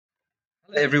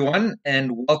Hello everyone, and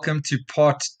welcome to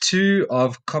part two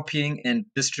of copying and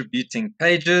distributing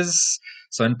pages.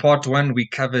 So in part one, we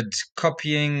covered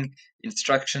copying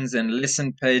instructions and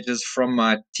lesson pages from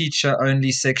my teacher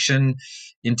only section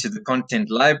into the content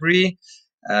library.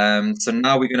 So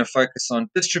now we're going to focus on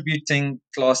distributing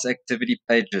class activity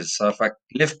pages. So if I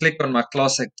left click on my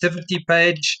class activity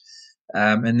page,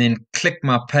 and then click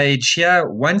my page here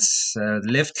once,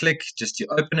 left click just to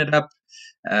open it up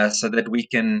so that we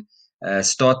can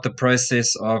start the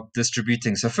process of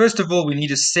distributing. So first of all, we need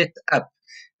to set up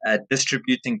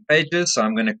distributing pages. So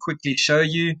I'm going to quickly show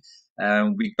you.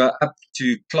 We go up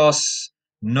to class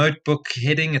notebook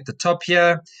heading at the top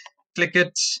here, click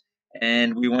it,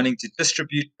 and we're wanting to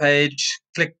distribute page,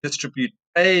 click distribute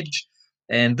page.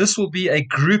 And this will be a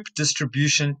group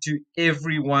distribution to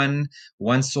everyone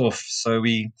once off. So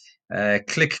we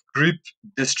click group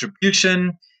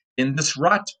distribution. In this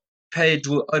right page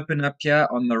will open up here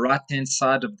on the right hand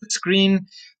side of the screen,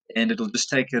 and it'll just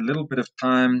take a little bit of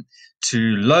time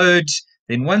to load.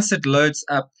 Then once it loads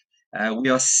up, we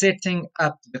are setting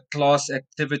up the class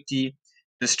activity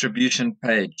distribution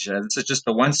page. This is just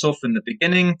a once off in the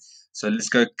beginning. So let's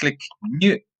go click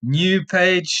new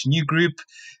page, new group,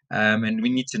 and we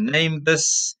need to name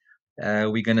this.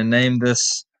 We're going to name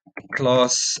this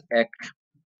class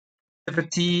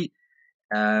activity.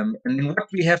 And then what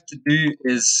we have to do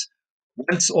is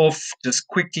once off, just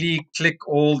quickly click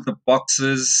all the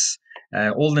boxes,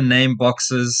 all the name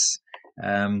boxes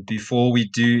before we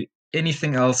do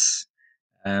anything else.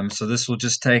 So this will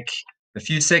just take a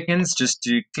few seconds just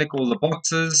to click all the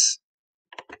boxes.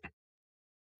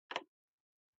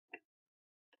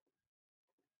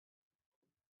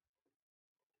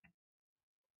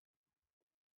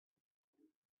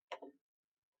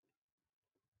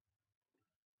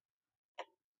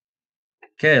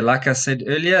 Okay, like I said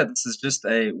earlier, this is just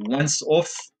a once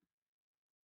off,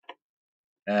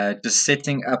 just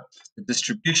setting up the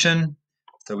distribution.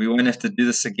 So we won't have to do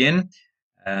this again.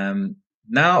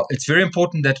 Now, it's very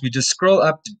important that we just scroll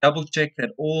up to double check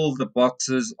that all the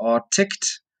boxes are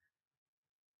ticked.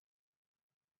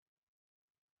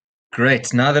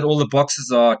 Great. Now that all the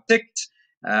boxes are ticked,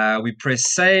 we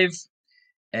press save,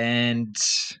 and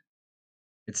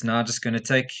it's now just going to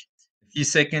take a few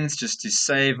seconds just to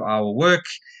save our work.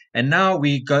 And now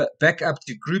we go back up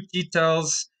to group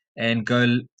details and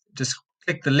go just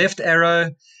click the left arrow,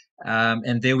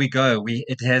 and there we go.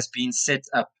 It has been set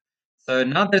up. So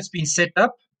now that it's been set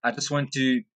up, I just want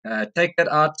to take that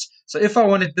out. So if I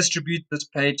want to distribute this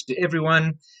page to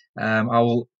everyone, I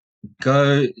will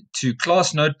go to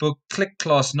class notebook, click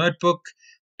class notebook,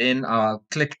 then I'll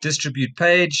click distribute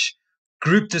page,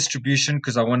 group distribution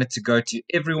because I want it to go to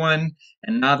everyone.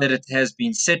 And now that it has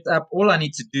been set up, all I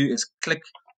need to do is click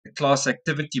the class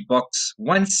activity box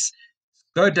once,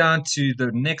 go down to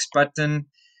the next button,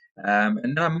 and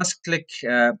then I must click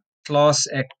class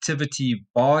activity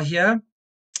bar here,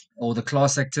 or the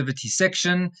class activity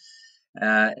section,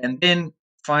 and then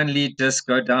finally just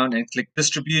go down and click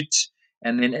distribute.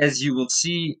 And then as you will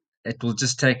see, it will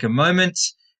just take a moment,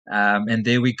 and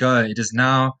there we go. It is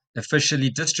now officially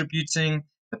distributing.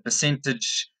 The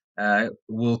percentage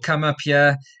will come up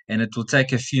here, and it will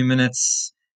take a few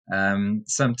minutes,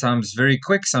 sometimes very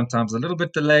quick, sometimes a little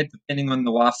bit delayed depending on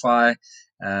the Wi-Fi.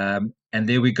 And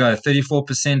there we go,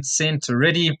 34% sent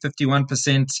already,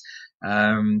 51%.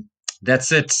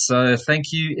 That's it. So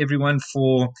thank you everyone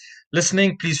for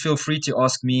listening. Please feel free to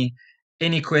ask me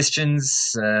any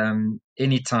questions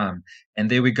anytime. And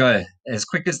there we go. As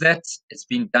quick as that, it's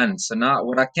been done. So now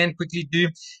what I can quickly do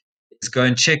is go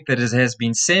and check that it has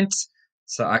been sent.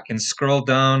 So I can scroll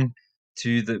down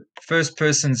to the first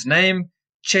person's name,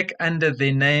 check under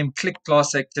their name, click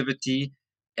class activity,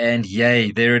 and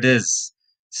yay, there it is.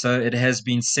 So it has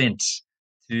been sent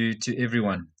to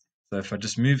everyone. So if I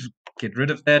just get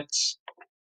rid of that,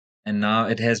 and now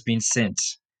it has been sent.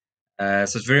 So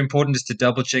it's very important just to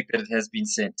double check that it has been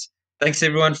sent. Thanks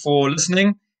everyone for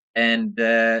listening, and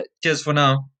cheers for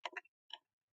now.